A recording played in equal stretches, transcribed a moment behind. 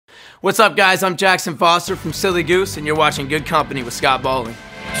What's up, guys? I'm Jackson Foster from Silly Goose, and you're watching Good Company with Scott Bowling.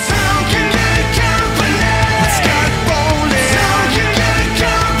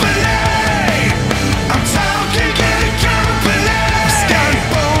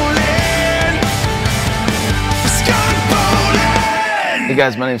 Hey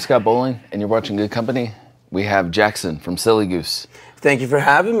guys, my name's Scott Bowling, and you're watching Good Company. We have Jackson from Silly Goose. Thank you for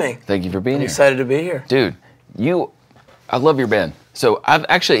having me. Thank you for being I'm here. excited to be here. Dude, I love your band. So I've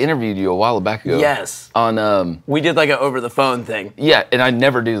actually interviewed you a while back ago. Yes. On We did like an over-the-phone thing. Yeah, and I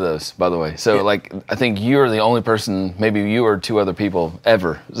never do those, by the way. So I think you're the only person, maybe you or two other people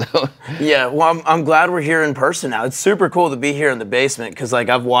ever. So Yeah, well, I'm glad we're here in person now. It's super cool to be here in the basement because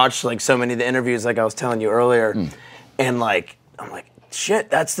I've watched so many of the interviews like I was telling you earlier, and I'm like, shit,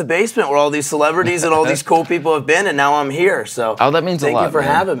 that's the basement where all these celebrities and all these cool people have been, and now I'm here. So that means a lot. Thank you for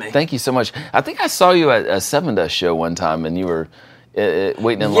man. having me. Thank you so much. I think I saw you at a Seven Dust show one time, and you were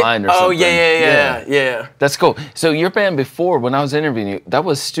waiting in line or something. Oh, yeah. That's cool. So your band before, when I was interviewing you, that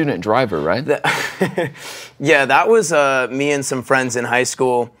was Student Driver, right? Yeah, that was me and some friends in high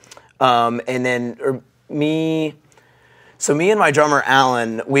school, and then me and my drummer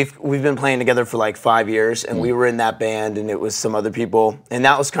Alan, we've been playing together for like 5 years, and we were in that band, and it was some other people, and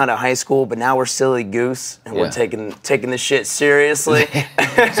that was kind of high school. But now we're Silly Goose, and we're taking this shit seriously.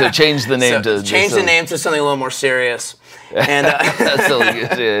 So change the name the name to something a little more serious. And Silly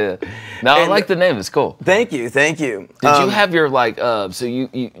Goose, yeah. No, I like the name. It's cool. Thank you. Did you have your do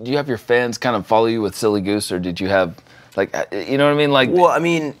you have your fans kind of follow you with Silly Goose, or did you have you know what I mean? Well, I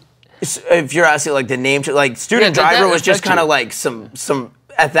mean, if you're asking the name, Student Driver was just kind of like some.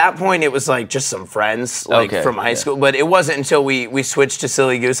 At that point, it was like just some friends from high school. But it wasn't until we switched to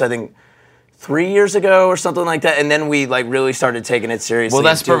Silly Goose, I think 3 years ago or something like that, and then we really started taking it seriously. Well,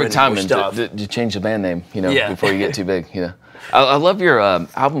 that's perfect timing to change the band name, before you get too big. I love your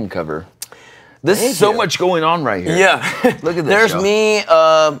album cover. There's so much going on right here. Yeah, look at this. There's me.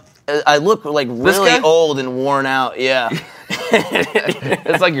 I look really old and worn out. Yeah.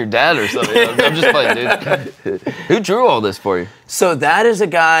 It's like your dad or something. I'm just playing, dude. Who drew all this for you? So that is a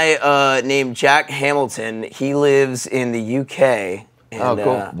guy named Jack Hamilton. He lives in the UK. And,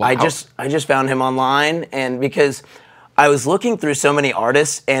 cool. Wow. I just found him online, and because I was looking through so many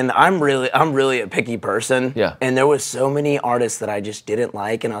artists, and I'm really a picky person. Yeah. And there was so many artists that I just didn't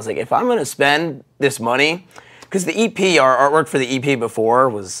like, and I was like, if I'm gonna spend this money, because the EP, our artwork for the EP before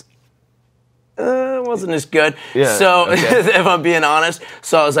wasn't as good. Yeah. So if I'm being honest,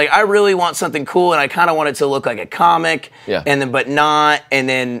 so I was like, I really want something cool, and I kind of want it to look like a comic. Yeah. And then, but not. And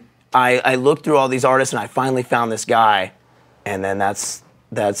then I looked through all these artists, and I finally found this guy, and then that's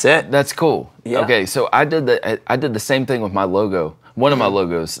it. That's cool. Yeah. Okay, so I did the same thing with my logo. One of my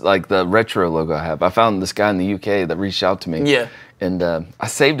logos, like the retro logo I have. I found this guy in the UK that reached out to me. Yeah. And I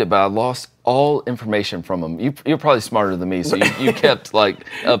saved it, but I lost all information from him. You're probably smarter than me, so you kept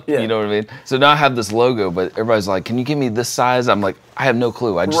up, you know what I mean? So now I have this logo, but everybody's like, can you give me this size? I'm like, I have no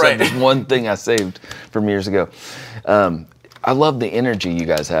clue. I just have this one thing I saved from years ago. I love the energy you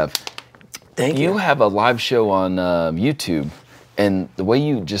guys have. Thank you. You have a live show on YouTube, and the way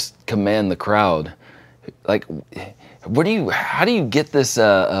you just command the crowd, how do you get this,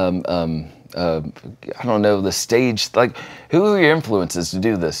 I don't know, the stage, who are your influences to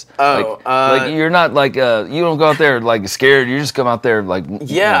do this? You're not you don't go out there scared, you just come out there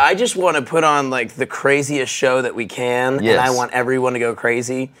I just want to put on the craziest show that we can, and I want everyone to go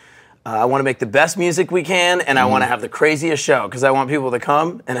crazy. I want to make the best music we can, and I want to have the craziest show, because I want people to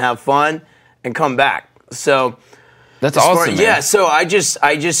come and have fun and come back. So that's awesome, man. Yeah, so I just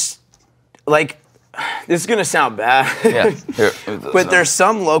this is gonna sound bad. But there's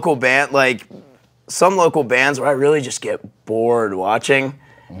some local bands where I really just get bored watching.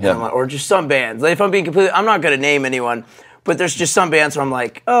 Yeah. Or just some bands. If I'm being I'm not gonna name anyone, but there's just some bands where I'm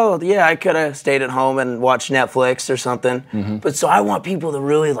like, oh yeah, I could have stayed at home and watched Netflix or something. Mm-hmm. But so I want people to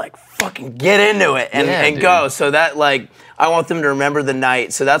really fucking get into it and go. So that I want them to remember the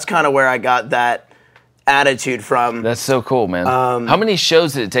night. So that's kind of where I got that attitude from. That's so cool, man. How many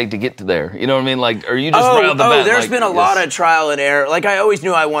shows did it take to get to there? You know what I mean? Are you just right off the bat? There's been a lot of trial and error. I always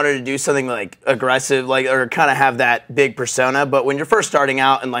knew I wanted to do something aggressive, or kind of have that big persona. But when you're first starting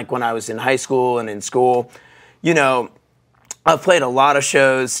out, and when I was in high school and in school, I've played a lot of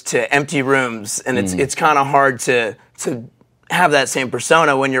shows to empty rooms, and it's kind of hard to have that same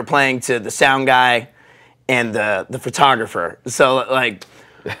persona when you're playing to the sound guy and the photographer. So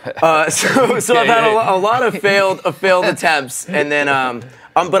so I've had a lot of failed attempts, and then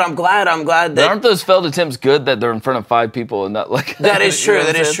but I'm glad that. Aren't those failed attempts good that they're in front of 5 people and not That is true.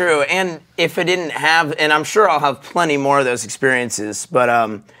 That is true. And if I didn't have, and I'm sure I'll have plenty more of those experiences, but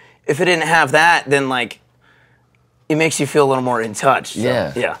if it didn't have that, then like it makes you feel a little more in touch. So,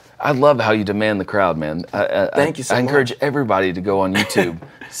 yeah. I love how you demand the crowd, man. Thank you so much. I encourage everybody to go on YouTube,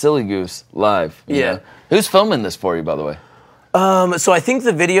 Silly Goose Live. You Yeah. know? Who's filming this for you, by the way? So I think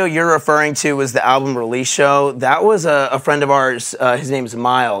the video you're referring to was the album release show. That was a friend of ours. His name's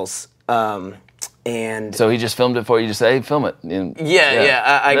Miles. And So he just filmed it for you. Just say, hey, film it. And,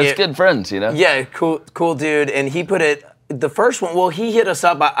 I That's get good friends, you know. Yeah, cool dude. And he put it the first one. Well, he hit us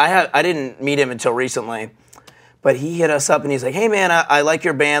up. I didn't meet him until recently, but he hit us up and he's like, "Hey man, I like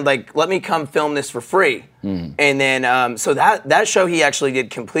your band. Like, let me come film this for free." And then so that show he actually did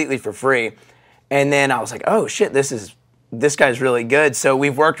completely for free. And then I was like, "Oh shit, this guy's really good." So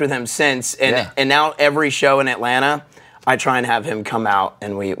we've worked with him since, and now every show in Atlanta, I try and have him come out,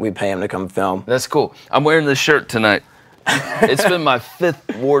 and we pay him to come film. That's cool. I'm wearing this shirt tonight. It's been my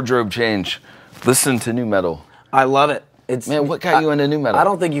 5th wardrobe change. Listen to new metal. I love it. Man, what got you into new metal? I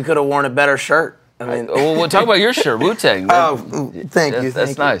don't think you could have worn a better shirt. I mean, well, we'll talk about your shirt, Wu-Tang. Thank you.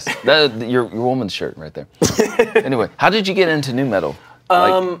 That's nice. Your woman's shirt right there. Anyway, how did you get into new metal?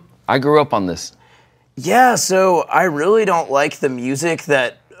 I grew up on this. Yeah, so I really don't like the music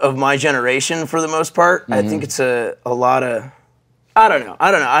of my generation for the most part. I think it's a lot of, I don't know.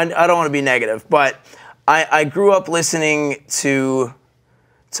 I don't want to be negative, but I grew up listening to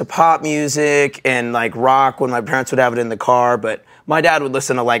pop music and like rock when my parents would have it in the car, but my dad would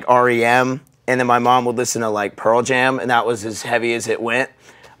listen to like REM, and then my mom would listen to like Pearl Jam, and that was as heavy as it went.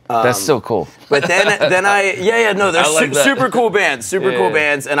 That's so cool. But then they're like that. super cool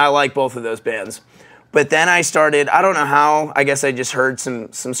bands, and I like both of those bands. But then I started, I don't know how, I guess I just heard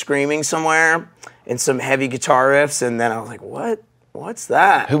some screaming somewhere and some heavy guitar riffs, and then I was like, what's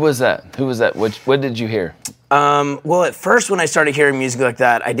that? Who was that? What did you hear? Well, at first when I started hearing music like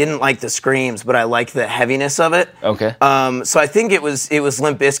that, I didn't like the screams, but I liked the heaviness of it. Okay. So I think it was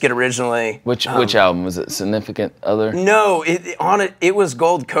Limp Bizkit originally. Which album was it? Significant Other? No, it was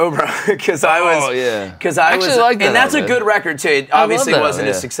Gold Cobra because I was like that and that's album. a good record too. It obviously that wasn't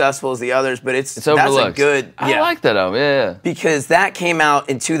album, as successful as the others, but it's overlooked. That's a good. I like that album. Yeah. Because that came out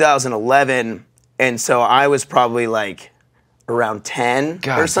in 2011, and so I was probably like around 10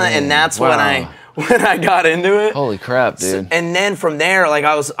 or something, and that's when I got into it. Holy crap, dude! And then from there, like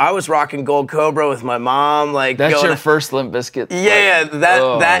I was rocking Gold Cobra with my mom. Like that's your first Limp Bizkit. Yeah,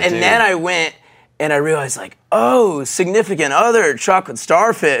 and then I went and I realized like, oh, Significant Other, Chocolate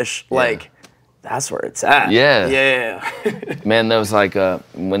Starfish, like that's where it's at. Yeah. Man, that was like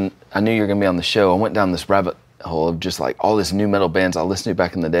when I knew you were gonna be on the show. I went down this rabbit hole of just like all this new metal bands I listened to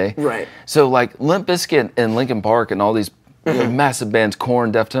back in the day. Right. So like Limp Bizkit and Linkin Park and all these. Massive bands,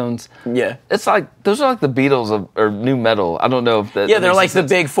 Korn, Deftones. Yeah. It's like, those are like the Beatles or new metal. I don't know if that. Yeah, they're like the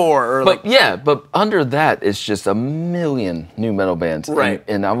big four. But under that, it's just a million new metal bands. Right.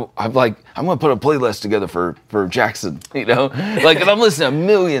 And I'm going to put a playlist together for Jackson, you know? Like, and I'm listening to a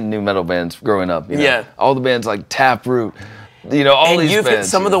million new metal bands growing up, you know? Yeah. All the bands like Taproot, you know, all and these you've bands. hit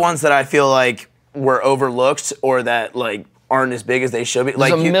some of the ones that I feel like were overlooked or that like aren't as big as they should be.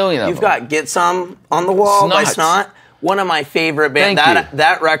 There's a million of You've them. got Get Some on the Wall by Snot. One of my favorite bands.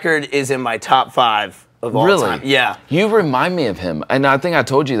 That record is in my top 5 of all time. Yeah. You remind me of him. And I think I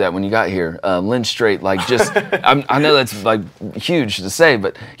told you that when you got here. Lynn Strait, like just, I know that's like huge to say,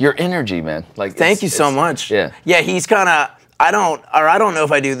 but your energy, man. Like, Thank you so much. Yeah. Yeah, he's kind of, I don't know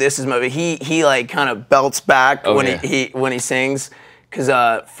if I do this as much, but he like kind of belts back when he sings.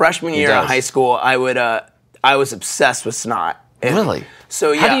 Because freshman year in high school, I was obsessed with Snot. Really?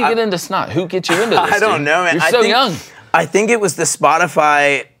 So yeah. How do you get into Snot? Who gets you into this? I don't know, man. You're so young. I think it was the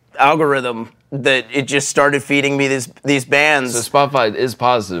Spotify algorithm that it just started feeding me these bands. So Spotify is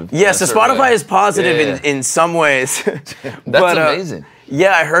positive. Yeah, so Spotify is positive in some ways. That's amazing.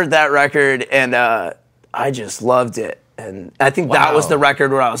 Yeah, I heard that record and I just loved it. And I think that was the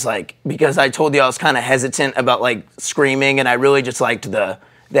record where I was like, because I told you I was kind of hesitant about like screaming and I really just liked the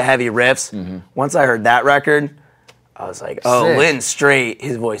heavy riffs. Mm-hmm. Once I heard that record, I was like, oh, Sick. Lynn Strait,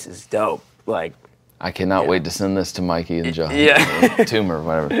 his voice is dope. Like, I cannot wait to send this to Mikey and John. Yeah. Tumor,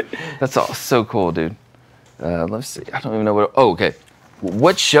 whatever. That's all so cool, dude. Let's see. I don't even know what. Oh, okay.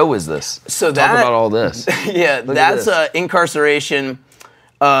 What show is this? So Talk about all this. Yeah, that's Incarceration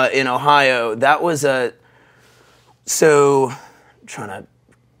in Ohio. That was so I'm trying to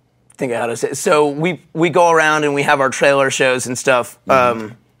think of how to say it. So we go around and we have our trailer shows and stuff.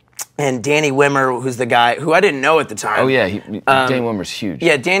 Mm-hmm. And Danny Wimmer, who's the guy who I didn't know at the time. Oh yeah, Danny Wimmer's huge.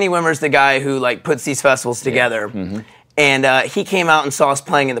 Yeah, Danny Wimmer's the guy who like puts these festivals together. Yeah. Mm-hmm. And he came out and saw us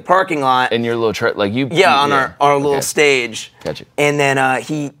playing in the parking lot. In your little on our little stage. Gotcha. And then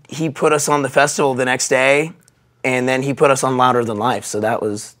he put us on the festival the next day. and then he put us on Louder Than Life. So that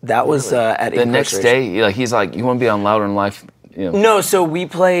was at The next Incarceration. day, like he's like, you want to be on Louder Than Life? You know. No, so we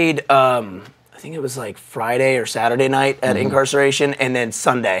played. I think it was like Friday or Saturday night at Incarceration, and then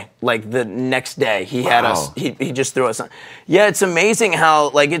Sunday, like the next day, he had us. He just threw us on. Yeah, it's amazing how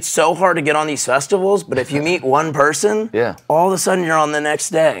like it's so hard to get on these festivals, but if you meet one person, all of a sudden you're on the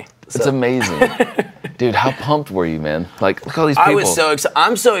next day. It's amazing. Dude, how pumped were you, man? Like, look at all these people. I was so excited.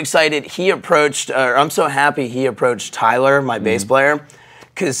 I'm so excited. I'm so happy he approached Tyler, my bass player,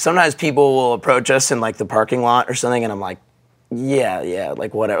 because sometimes people will approach us in like the parking lot or something, and I'm like, yeah,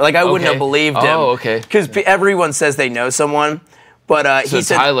 like whatever. Like I wouldn't have believed him. Oh, okay. Because everyone says they know someone, but so he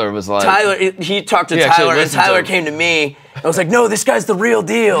said Tyler was like he talked to Tyler, and Tyler came to me. I was like, no, this guy's the real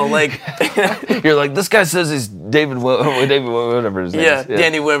deal. Like you're like, this guy says he's David, whatever his name is. Yeah,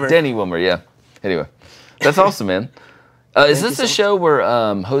 Danny Wimmer. Danny Wimmer, yeah. Anyway, that's awesome, man. Is this the show where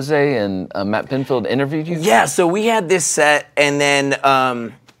Jose and Matt Pinfield interviewed you? Yeah, so we had this set, and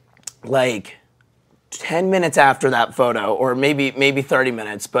then like 10 minutes after that photo, or maybe 30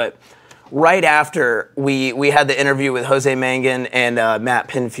 minutes, but right after we had the interview with Jose Mangan and Matt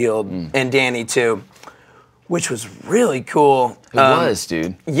Pinfield and Danny too, which was really cool. It was,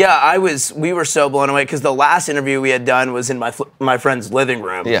 dude. Yeah, we were so blown away because the last interview we had done was in my friend's living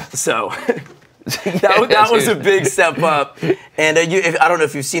room. Yeah. So that was a big step up. And I don't know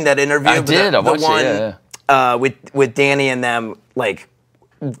if you've seen that interview. I did. I watched it, with Danny and them, like,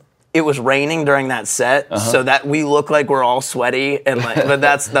 it was raining during that set, so that we look like we're all sweaty, and like, but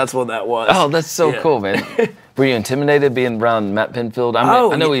that's what that was. Oh, that's so cool, man. Were you intimidated being around Matt Pinfield?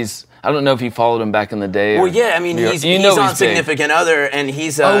 I know I don't know if you followed him back in the day. Well, yeah, I mean, he's on Significant Other, and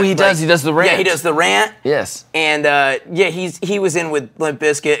he's he does. He does the rant. Yeah, he does the rant. Yes. And he was in with Limp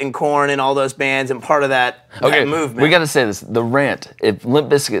Bizkit and Korn and all those bands, and part of that movement. We got to say this: the rant. If Limp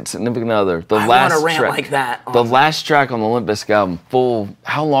Bizkit, Significant Other, I want a rant like that. The last track on the Limp Bizkit album, full.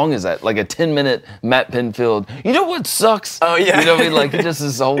 How long is that? Like a 10-minute Matt Pinfield. You know what sucks? Oh yeah. You know what I mean? Like just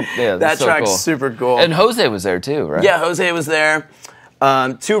this whole that so track's cool. super cool. And Jose was there too, right? Yeah, Jose was there.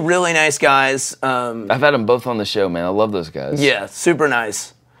 Two really nice guys. I've had them both on the show, man. I love those guys. Yeah, super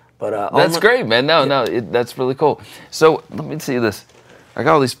nice. But that's great, man. That's really cool. So let me see this. I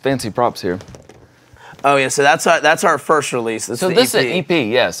got all these fancy props here. Oh yeah, so that's our first release. So this is an EP,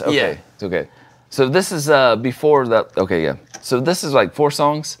 yes. Okay, Yeah. It's okay. So this is before that. Okay, yeah. So this is like 4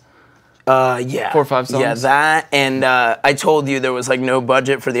 songs. Yeah. 4 or 5 songs? Yeah, that, and I told you there was like no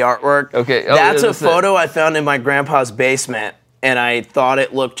budget for the artwork. Okay. That's a photo I found in my grandpa's basement, and I thought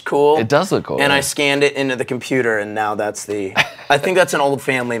it looked cool. It does look cool. And I scanned it into the computer, and now that's I think that's an old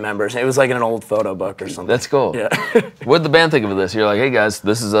family member's. It was like in an old photo book or something. That's cool. Yeah. What'd the band think of this? You're like, hey guys,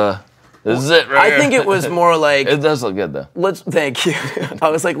 this is it right here. I think it was more like... It does look good, though. Thank you. I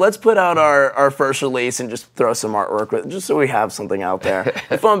was like, let's put out our first release and just throw some artwork with it, just so we have something out there,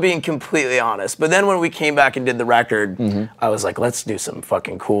 if I'm being completely honest. But then when we came back and did the record, I was like, let's do some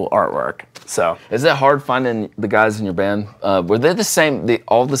fucking cool artwork. So is it hard finding the guys in your band? Were they the same,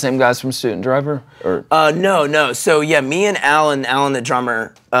 all the same guys from Student Driver? Or No. So yeah, me and Alan the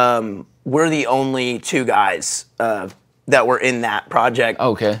drummer, we're the only 2 guys that were in that project.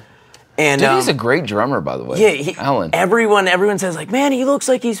 Okay. And dude, he's a great drummer, by the way. Yeah, Alan. Everyone says like, man, he looks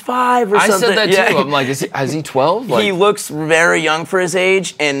like he's 5 or something. I said that too. I'm like, is he 12? Like, he looks very young for his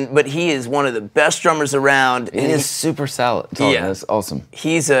age, but he is one of the best drummers around. He is super solid. Yeah, that's awesome.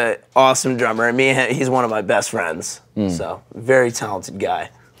 He's an awesome drummer, and he's one of my best friends. So very talented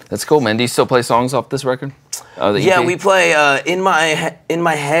guy. That's cool, man. Do you still play songs off this record? Yeah, we play in my head.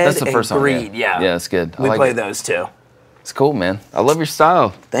 That's the first song. Greed. Yeah, that's good. We play those 2. It's cool, man. I love your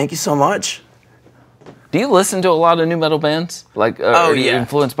style. Thank you so much. Do you listen to a lot of new metal bands? Like, are you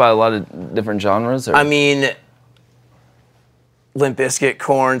influenced by a lot of different genres? Or? I mean, Limp Bizkit,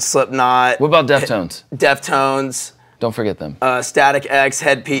 Korn, Slipknot. What about Deftones? Deftones. Don't forget them. Static X,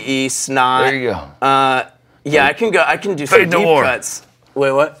 Head PE, Snot. There you go. Yeah, I can do some deep cuts.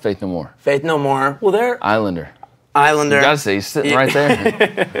 Wait, what? Faith No More. Faith No More. Well, they're Islander. You gotta say, he's sitting right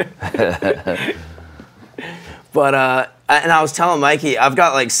there. But, and I was telling Mikey, I've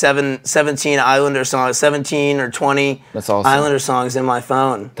got like 17 Islander songs, 17 or 20 That's awesome. Islander songs in my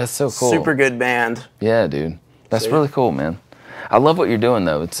phone. That's so cool. Super good band. Yeah, dude. That's really cool, man. I love what you're doing,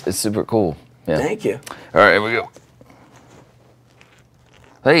 though. It's super cool. Yeah. Thank you. All right, here we go.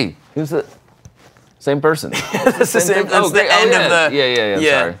 Hey, who's the same person? That's the end of the... Yeah.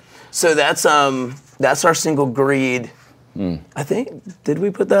 Sorry. So that's our single, Greed. I think, did we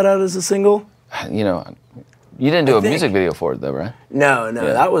put that out as a single? You know, you didn't do a music video for it, though, right? No.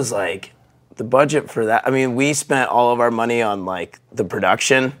 Yeah. That was like the budget for that. I mean, we spent all of our money on like the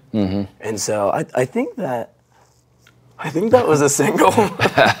production, and so I think that I think that was a single.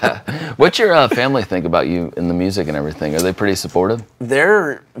 What's your family think about you in the music and everything? Are they pretty supportive?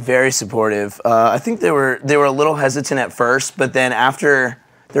 They're very supportive. I think they were a little hesitant at first, but then after,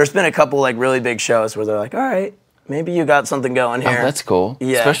 there's been a couple like really big shows where they're like, all right, maybe you got something going here. Oh, that's cool.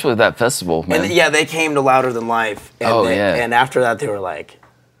 Yeah. Especially that festival, man. And yeah, they came to Louder Than Life. And And after that, they were like,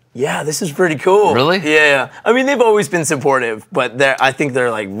 yeah, this is pretty cool. Really? Yeah. I mean, they've always been supportive, but I think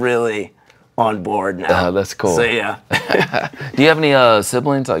they're like really on board now. Oh, that's cool. So yeah. Do you have any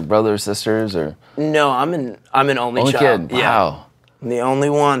siblings, like brothers, sisters, or? No, I'm an only child. Kid. Wow. I'm the only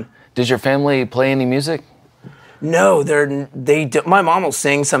one. Does your family play any music? No, they do, my mom will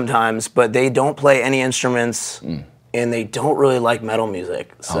sing sometimes, but they don't play any instruments, and they don't really like metal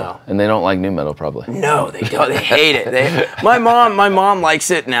music. So. And they don't like new metal, probably. No, they don't. They hate it. My mom likes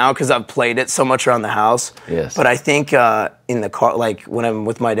it now because I've played it so much around the house. Yes. But I think in the car, like when I'm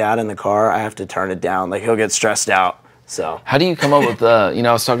with my dad in the car, I have to turn it down. Like he'll get stressed out. So. How do you come up with, I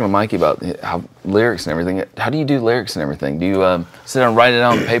was talking to Mikey about how lyrics and everything. How do you do lyrics and everything? Do you sit down and write it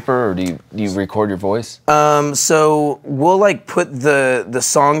out on paper, or do you record your voice? So we'll like put the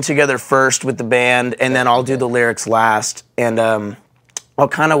song together first with the band, and then I'll do the lyrics last. And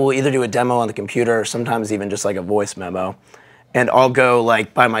we'll either do a demo on the computer or sometimes even just like a voice memo. And I'll go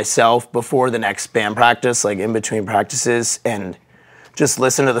like by myself before the next band practice, like in between practices, and just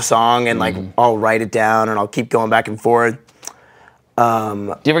listen to the song and like I'll write it down and I'll keep going back and forth. Do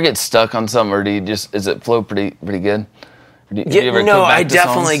you ever get stuck on something, or does it flow pretty good? Do you ever no, come back I to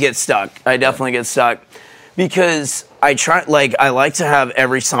definitely songs? get stuck. I definitely get stuck because I like to have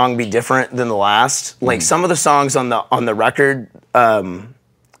every song be different than the last. Like some of the songs on the record, some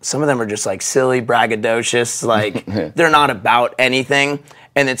of them are just like silly, braggadocious, like they're not about anything.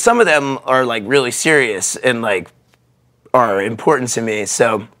 And then some of them are like really serious and like are important to me.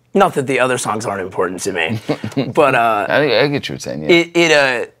 So not that the other songs aren't important to me, but I get what you're saying.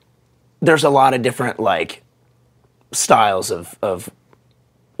 Yeah. There's a lot of different like styles of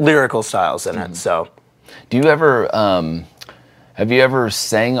lyrical styles in it. So, do you ever have you ever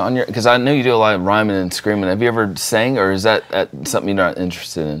sang on your? Because I know you do a lot of rhyming and screaming. Have you ever sang, or is that something you're not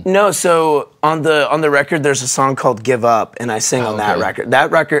interested in? No. So on the record, there's a song called "Give Up," and I sing on that record.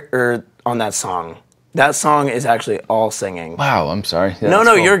 That record or on that song. That song is actually all singing. Wow, I'm sorry. Yeah, no,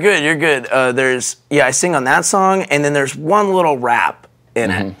 cool. you're good. You're good. I sing on that song, and then there's one little rap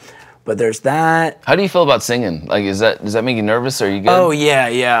in it. But there's that. How do you feel about singing? Like, does that make you nervous? Or are you good? Oh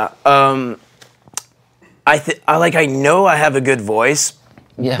yeah. I know I have a good voice,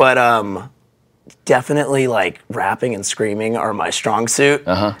 but definitely like rapping and screaming are my strong suit.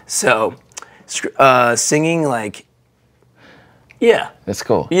 So, singing like. Yeah. That's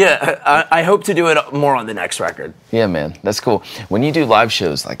cool. Yeah, I hope to do it more on the next record. Yeah, man, that's cool. When you do live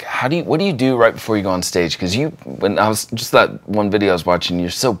shows, like, what do you do right before you go on stage? Because when I was just that one video I was watching,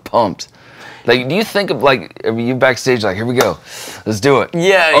 you're so pumped. Like, do you think of like, are you backstage like, here we go, let's do it?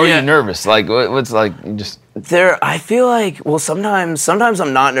 Yeah. Or are you nervous? Like, what's like, you just. I feel like, well, sometimes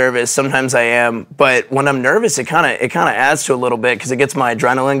I'm not nervous, sometimes I am, but when I'm nervous, it kind of adds to a little bit because it gets my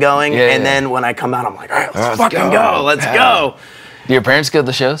adrenaline going, then when I come out, I'm like, all right, let's fucking go, let's go. Do your parents go to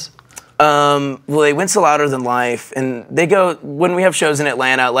the shows? Well, they went to Louder Than Life, and they go, when we have shows in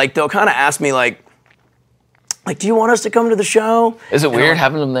Atlanta, like, they'll kind of ask me, like, do you want us to come to the show? Is it weird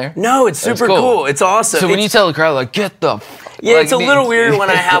having them there? No, it's super cool. It's awesome. So when you tell the crowd, like, get the... Yeah, it's a little weird when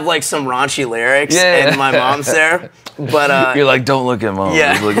I have, like, some raunchy lyrics and my mom's there, but... You're like, don't look at mom.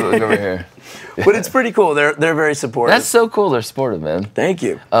 Yeah. Look over here. But it's pretty cool. They're very supportive. That's so cool. They're supportive, man. Thank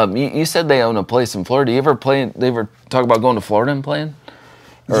you. You said they own a place in Florida. Do you ever They ever talk about going to Florida and playing?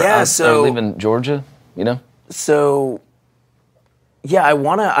 Or leaving Georgia? You know. So. Yeah, I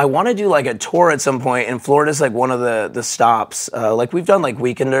wanna do like a tour at some point, and Florida's like one of the stops. Like we've done like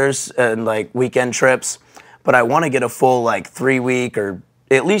weekenders and like weekend trips, but I want to get a full like 3 week or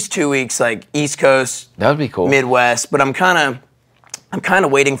at least 2 weeks like East Coast. That would be cool. Midwest, but I'm kind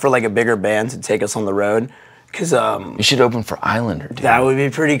of waiting for like a bigger band to take us on the road, because you should open for Islander, dude. That would be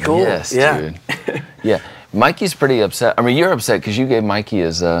pretty cool. Yes, dude. Yeah, Mikey's pretty upset. I mean, you're upset because you gave Mikey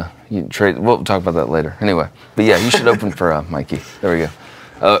his trade. We'll talk about that later. Anyway, but yeah, you should open for Mikey. There we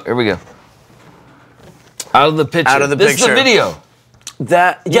go. Here we go. Out of the picture. This is the video.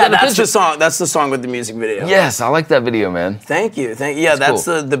 That's the song. That's the song with the music video. Yes, I like that video, man. Thank you. Yeah, that's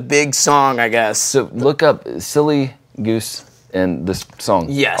cool. the big song, I guess. So look up Silly Goose and this song.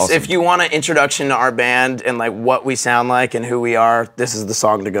 Yes, awesome. If you want an introduction to our band and like what we sound like and who we are, this is the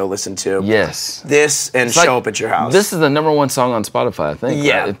song to go listen to. Yes. This and Show Up at Your House. This is the #1 song on Spotify, I think.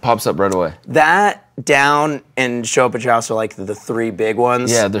 Yeah. Right? It pops up right away. That, Down, and Show Up at Your House are like the 3 big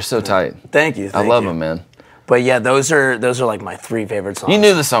ones. Yeah, they're so tight. Thank you. I love them, man. But yeah, those are like my 3 favorite songs. You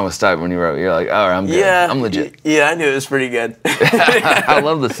knew the song was tight when you wrote it. You're like, all right, I'm good. Yeah, I'm legit. Yeah, I knew it was pretty good. I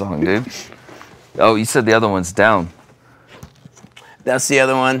love this song, dude. Oh, you said the other one's Down. That's the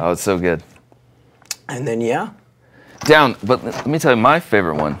other one. Oh, it's so good. And then yeah. Down, but let me tell you, my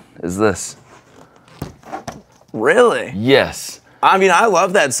favorite one is this. Really? Yes. I mean, I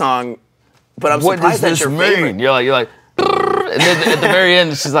love that song, but I'm What surprised does that's this your mean? favorite. You're like, and then at the very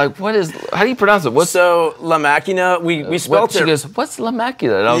end, she's like, how do you pronounce it? What's So La Machina, we spelt She it. goes, what's La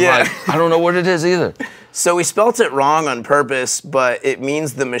Machina? And I was Yeah. like, I don't know what it is either. So we spelt it wrong on purpose, but it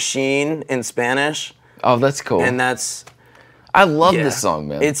means the machine in Spanish, Oh, that's cool. and that's I love yeah. this song,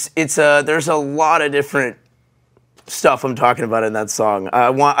 man. It's there's a lot of different stuff I'm talking about in that song. I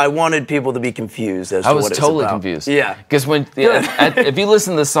wanted people to be confused as to I was what it's totally about. confused. Yeah. Because if you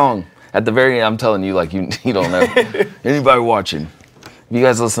listen to this song, at the very end, I'm telling you, like, you don't know. Anybody watching, if you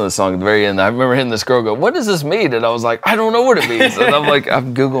guys listen to the song at the very end, I remember hearing this girl go, what does this mean? And I was like, I don't know what it means. And I'm like,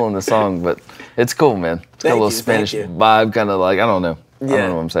 I'm Googling the song, but it's cool, man. It's got a little Spanish vibe, kind of like, I don't know. I don't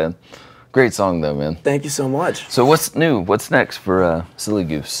know what I'm saying. Great song, though, man. Thank you so much. So what's new? What's next for Silly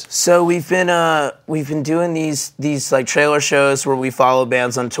Goose? So we've been doing these like trailer shows where we follow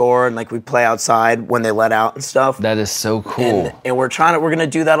bands on tour and like we play outside when they let out and stuff. That is so cool. And we're gonna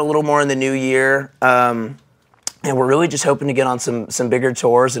do that a little more in the new year. And we're really just hoping to get on some bigger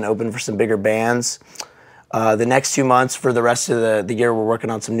tours and open for some bigger bands. The next 2 months for the rest of the year, we're working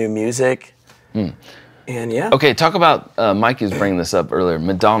on some new music. And yeah. Okay, talk about, Mikey was bringing this up earlier,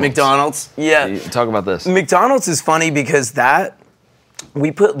 McDonald's, yeah. Talk about this. McDonald's is funny because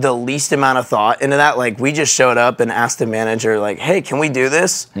we put the least amount of thought into that. Like, we just showed up and asked the manager, like, hey, can we do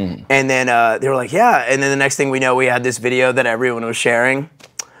this? And then they were like, yeah. And then the next thing we know, we had this video that everyone was sharing.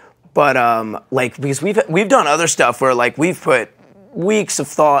 But, like, because we've done other stuff where, like, we've put weeks of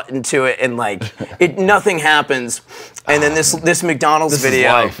thought into it and, like, nothing happens. And then this McDonald's this video.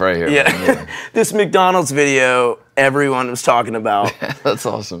 Is life right here. Yeah. This McDonald's video everyone was talking about. That's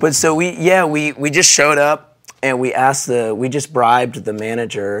awesome. But so we just showed up and we just bribed the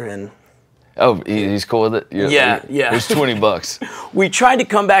manager and oh, he's cool with it? Yeah. It's $20. We tried to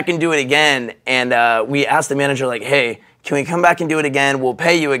come back and do it again, and we asked the manager, like, hey, can we come back and do it again? We'll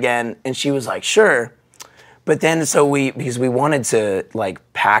pay you again. And she was like, sure. But then, because we wanted to, like,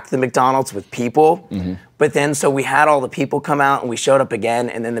 pack the McDonald's with people, but then, so we had all the people come out, and we showed up again,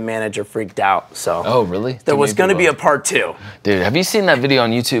 and then the manager freaked out, so. Oh, really? There was going to be a part 2. Dude, have you seen that video on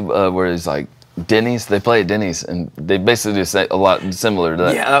YouTube where it's, like, Denny's? They play at Denny's, and they basically just say a lot similar to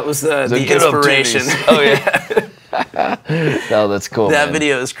that. Yeah, that was the "Get up, inspiration. Denny's." Oh, yeah. No, that's cool, That man.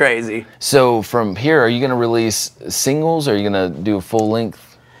 video is crazy. So, from here, are you going to release singles, or are you going to do a full length?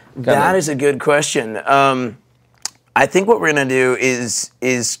 That is a good question. I think what we're gonna do is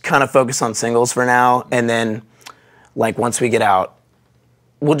kind of focus on singles for now, and then, like, once we get out,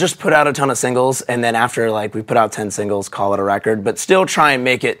 we'll just put out a ton of singles, and then after, like, we put out 10 singles, call it a record, but still try and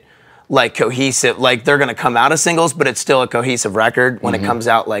make it, like, cohesive. Like, they're gonna come out as singles, but it's still a cohesive record when it comes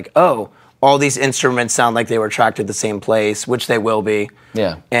out, like, oh, all these instruments sound like they were tracked at the same place, which they will be.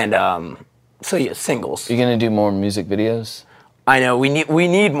 Yeah. And so yeah, singles. Are you going to do more music videos? I know we need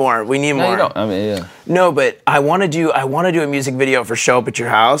more. We need No, more. you don't. I mean, yeah. No, but I want to do a music video for Show Up at Your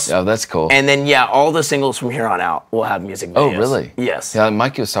House. Oh, that's cool. And then yeah, all the singles from here on out will have music videos. Oh, really? Yes. Yeah,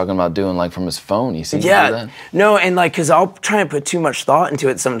 Mikey was talking about doing, like, from his phone. You see him do that? No, and, like, because I'll try and put too much thought into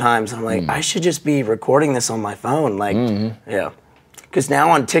it sometimes. I'm like, I should just be recording this on my phone. Like, yeah. Because now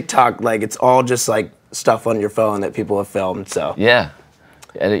on TikTok, like, it's all just, like, stuff on your phone that people have filmed, so. Yeah.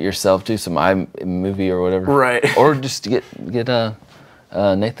 Edit yourself, do some iMovie or whatever. Right. Or just get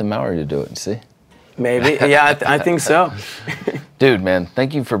Nathan Maury to do it, see? Maybe. Yeah, I think so. Dude, man,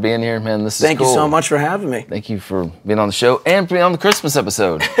 thank you for being here, man. This is Thank cool. you so much for having me. Thank you for being on the show and being on the Christmas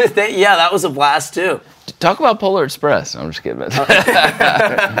episode. Yeah, that was a blast, too. Talk about Polar Express. I'm just kidding. This is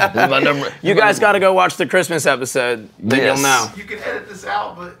my number. You guys got to go watch the Christmas episode, then Yes. you'll know. You can edit this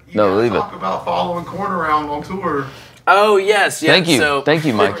out, but you No, gotta leave it. talk about following Korn around on tour. Oh, yes. Thank you. So, Thank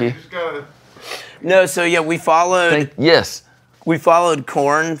you, Mikey. You just gotta. No, so yeah, we followed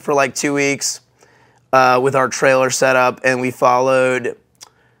Korn for like 2 weeks with our trailer setup, and we followed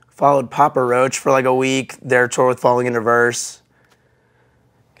Papa Roach for like a week, their tour with Falling in Reverse.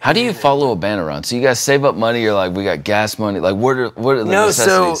 How do you follow a band around? So you guys save up money, you're like, we got gas money. Like, what are the No,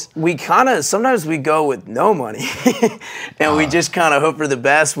 so necessities? we sometimes we go with no money, and we just kind of hope for the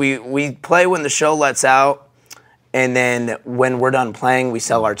best. We play when the show lets out, and then when we're done playing, we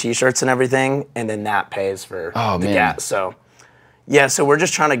sell our T-shirts and everything, and then that pays for the man. gas. So, yeah, so we're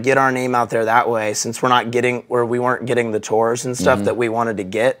just trying to get our name out there that way, since we weren't getting the tours and stuff that we wanted to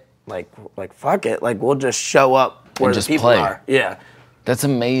get like fuck it, like we'll just show up where the just people play. are. Yeah. That's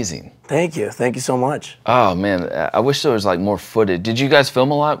amazing. Thank you so much. Oh man, I wish there was like more footage. Did you guys film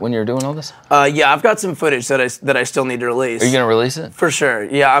a lot when you were doing all this? Yeah, I've got some footage that I still need to release. Are you gonna release it? For sure.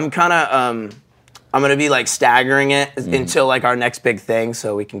 Yeah, I'm kind of I'm gonna be like staggering it until like our next big thing,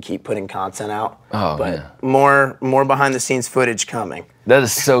 so we can keep putting content out. Oh, but man. more behind the scenes footage coming. That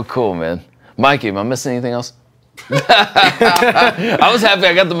is so cool, man. Mikey, am I missing anything else? I was happy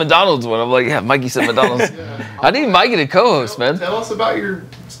I got the McDonald's one. I'm like, yeah, Mikey said McDonald's. I need Mikey to co-host, man. Tell us about your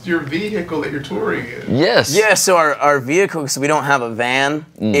vehicle that you're touring in. Yes. Yeah, so our vehicle, because we don't have a van,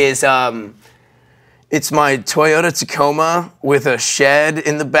 is it's my Toyota Tacoma with a shed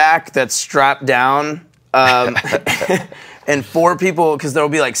in the back that's strapped down. And 4 people, because there will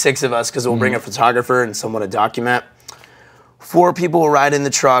be like 6 of us, because we'll bring a photographer and someone to document. 4 people will ride in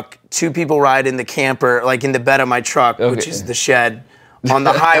the truck, 2 people ride in the camper, like in the bed of my truck, which is the shed, on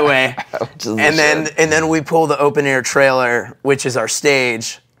the highway. And then we pull the open air trailer, which is our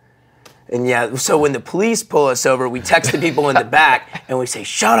stage. And yeah, so when the police pull us over, we text the people in the back and we say,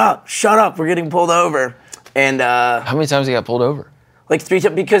 shut up, we're getting pulled over. And How many times you got pulled over? like 3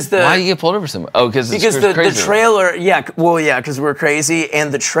 times, because Why do you get pulled over so much? Oh, because the trailer, because we're crazy,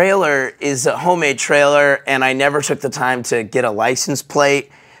 and the trailer is a homemade trailer, and I never took the time to get a license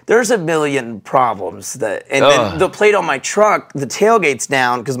plate. There's a million problems then the plate on my truck, the tailgate's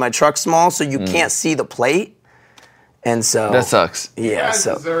down because my truck's small, so you can't see the plate, and so that sucks. You Yeah, guys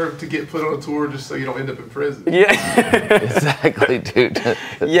so deserve to get put on a tour just so you don't end up in prison. yeah, Exactly, dude.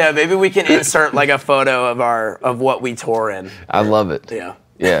 yeah. Maybe we can insert like a photo of what we tore in. I love it. Yeah.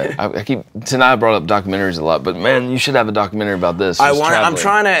 Yeah, tonight I brought up documentaries a lot, but man, you should have a documentary about this. I'm traveling.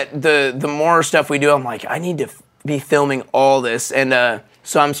 trying to, the more stuff we do, I'm like, I need to be filming all this. And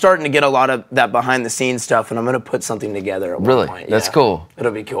so I'm starting to get a lot of that behind the scenes stuff, and I'm going to put something together at Really? one point. That's Yeah. cool.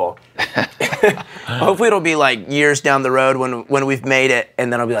 It'll be cool. Hopefully it'll be like years down the road when we've made it,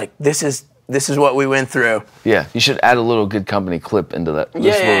 and then I'll be like, this is what we went through. Yeah, you should add a little Good Company clip into that.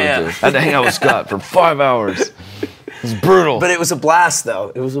 This is what we Yeah. do. I had to hang out with Scott for 5 hours. It was brutal. But it was a blast,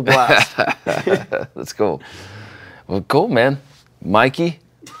 though. It was a blast. That's cool. Well, cool, man. Mikey?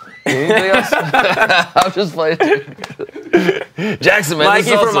 Anything else? I'm just playing. Jackson, man. Mikey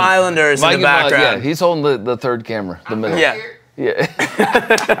this is from awesome. Islanders in the background. Yeah, he's holding the third camera, the middle. Yeah.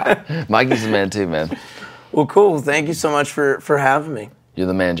 Yeah. Mikey's the man too, man. Well, cool. Thank you so much for having me. You're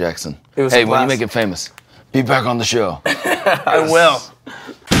the man, Jackson. It was hey, a when you blast. make it famous, be back on the show. I will.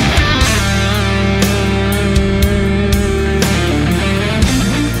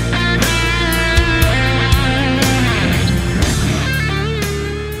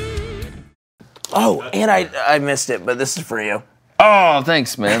 Oh, and I missed it, but this is for you. Oh,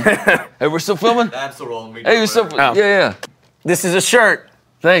 thanks, man. Hey, we're still filming? That's the wrong Hey, you're still. Oh. Yeah. This is a shirt.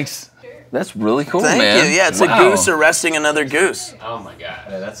 Thanks. That's really cool, Thank man. you. Yeah, it's Wow. a goose arresting another goose. Oh my god.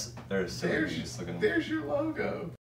 There's so many There's, just looking. there's your logo.